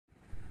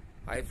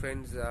Hi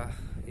friends,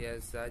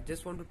 yes, I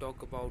just want to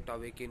talk about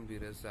Awaken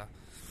Beerus,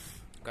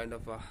 kind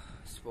of a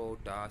sport,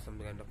 some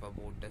kind of a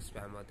boat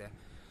spammer there.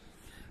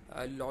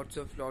 Lots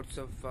of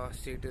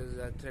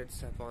status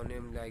threats upon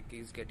him, like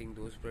he's getting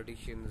those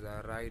predictions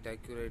right,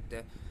 accurate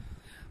there.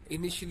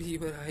 Initially,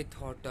 even I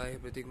thought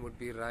everything would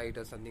be right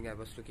or something. I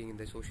was looking in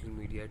the social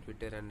media,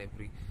 Twitter, and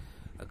every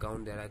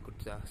account that I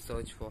could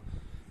search for.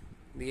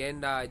 In the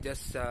end, I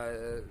just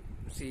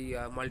see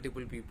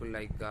multiple people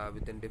like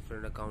within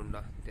different account.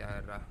 They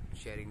are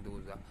sharing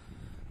those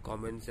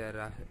comments there.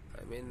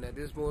 I mean,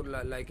 this is more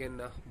like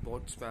an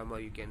bot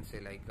spammer, you can say.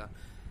 Like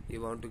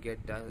you want to get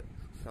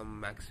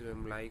some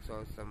maximum likes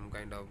or some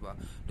kind of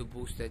to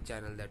boost their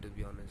channel. That, to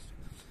be honest.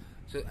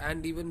 So,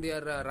 and even they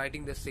are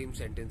writing the same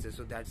sentences.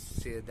 So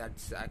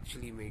that's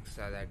actually makes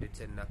that it's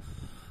an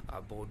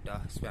bot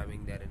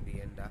spamming there in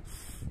the end.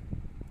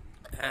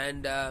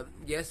 And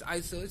yes, I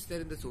searched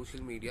there in the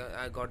social media.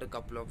 I got a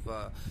couple of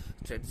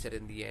threads there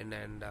in the end,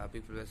 and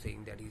people were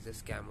saying that he's a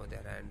scammer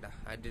there, and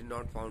I did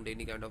not found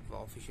any kind of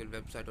official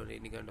website or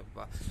any kind of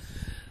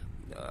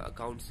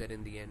accounts there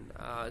in the end.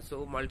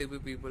 So multiple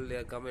people they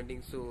are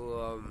commenting,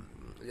 so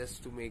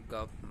just to make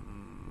the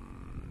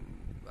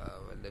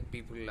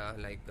people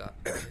like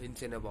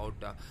insane about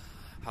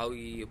how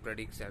he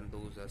predicts and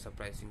those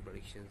surprising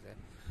predictions there.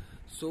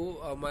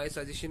 So my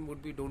suggestion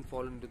would be don't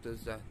fall into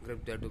this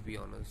grip there, to be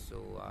honest.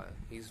 So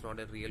he's not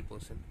a real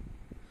person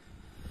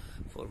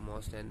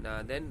foremost, and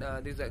then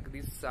these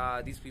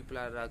people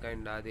are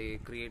they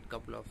create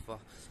couple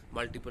of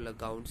multiple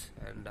accounts,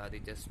 and they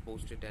just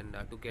post it and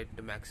to get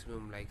the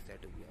maximum likes there,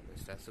 to be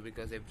honest. So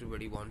because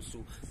everybody wants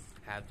to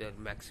have their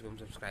maximum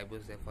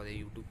subscribers there for their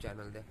YouTube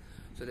channel there,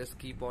 so just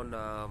keep on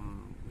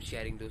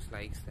sharing those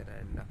likes there,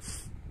 and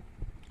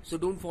so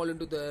don't fall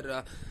into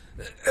their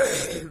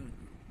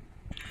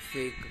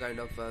fake kind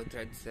of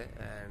threads there,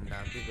 and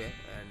beware,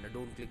 and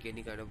don't click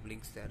any kind of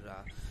links there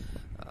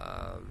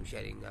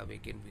sharing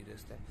Awaken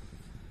Beerus there.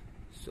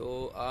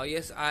 So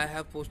yes, I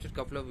have posted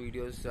couple of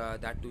videos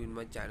that too in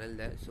my channel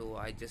there. So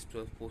I just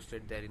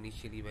posted there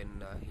initially when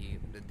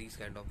these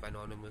kind of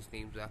anonymous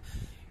names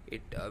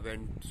it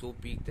went so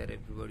peak that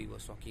everybody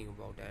was talking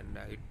about, and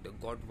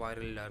it got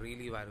viral,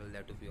 really viral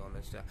there, to be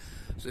honest.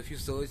 So if you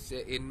search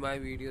in my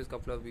videos,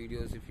 couple of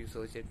videos, if you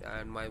search it,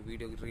 and my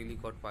video really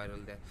got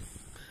viral there.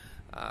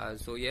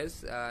 So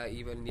yes,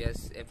 even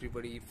yes,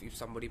 everybody, if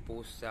somebody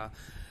posts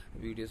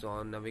videos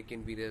on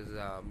Awaken Beerus,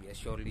 yes,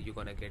 surely you're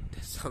gonna get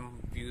some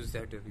views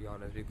there, to be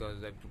honest,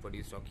 because everybody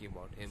is talking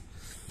about him.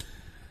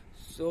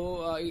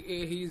 So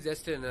he's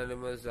just an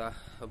anonymous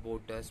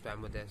bot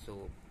spammer there.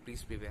 So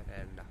please beware,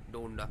 and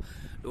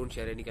don't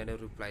share any kind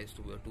of replies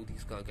to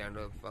these kind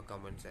of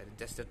comments.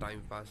 Just a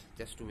time pass,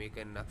 just to make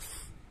an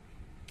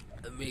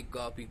make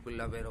people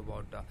aware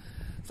about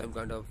some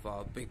kind of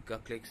big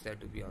clicks there,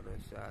 to be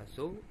honest.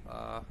 So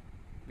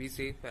be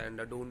safe, and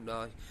don't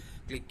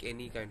click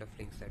any kind of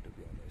links there, to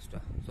be honest.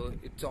 So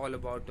it's all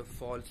about the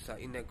false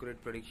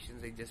inaccurate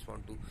predictions. I just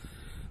want to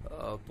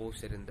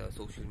post it in the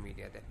social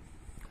media there.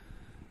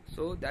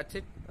 So that's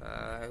it.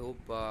 I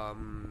hope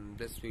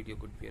this video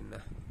could be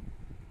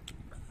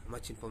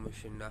much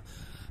information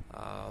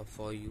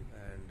for you,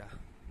 and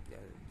yeah,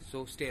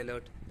 so stay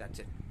alert. That's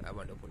it. A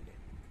wonderful day.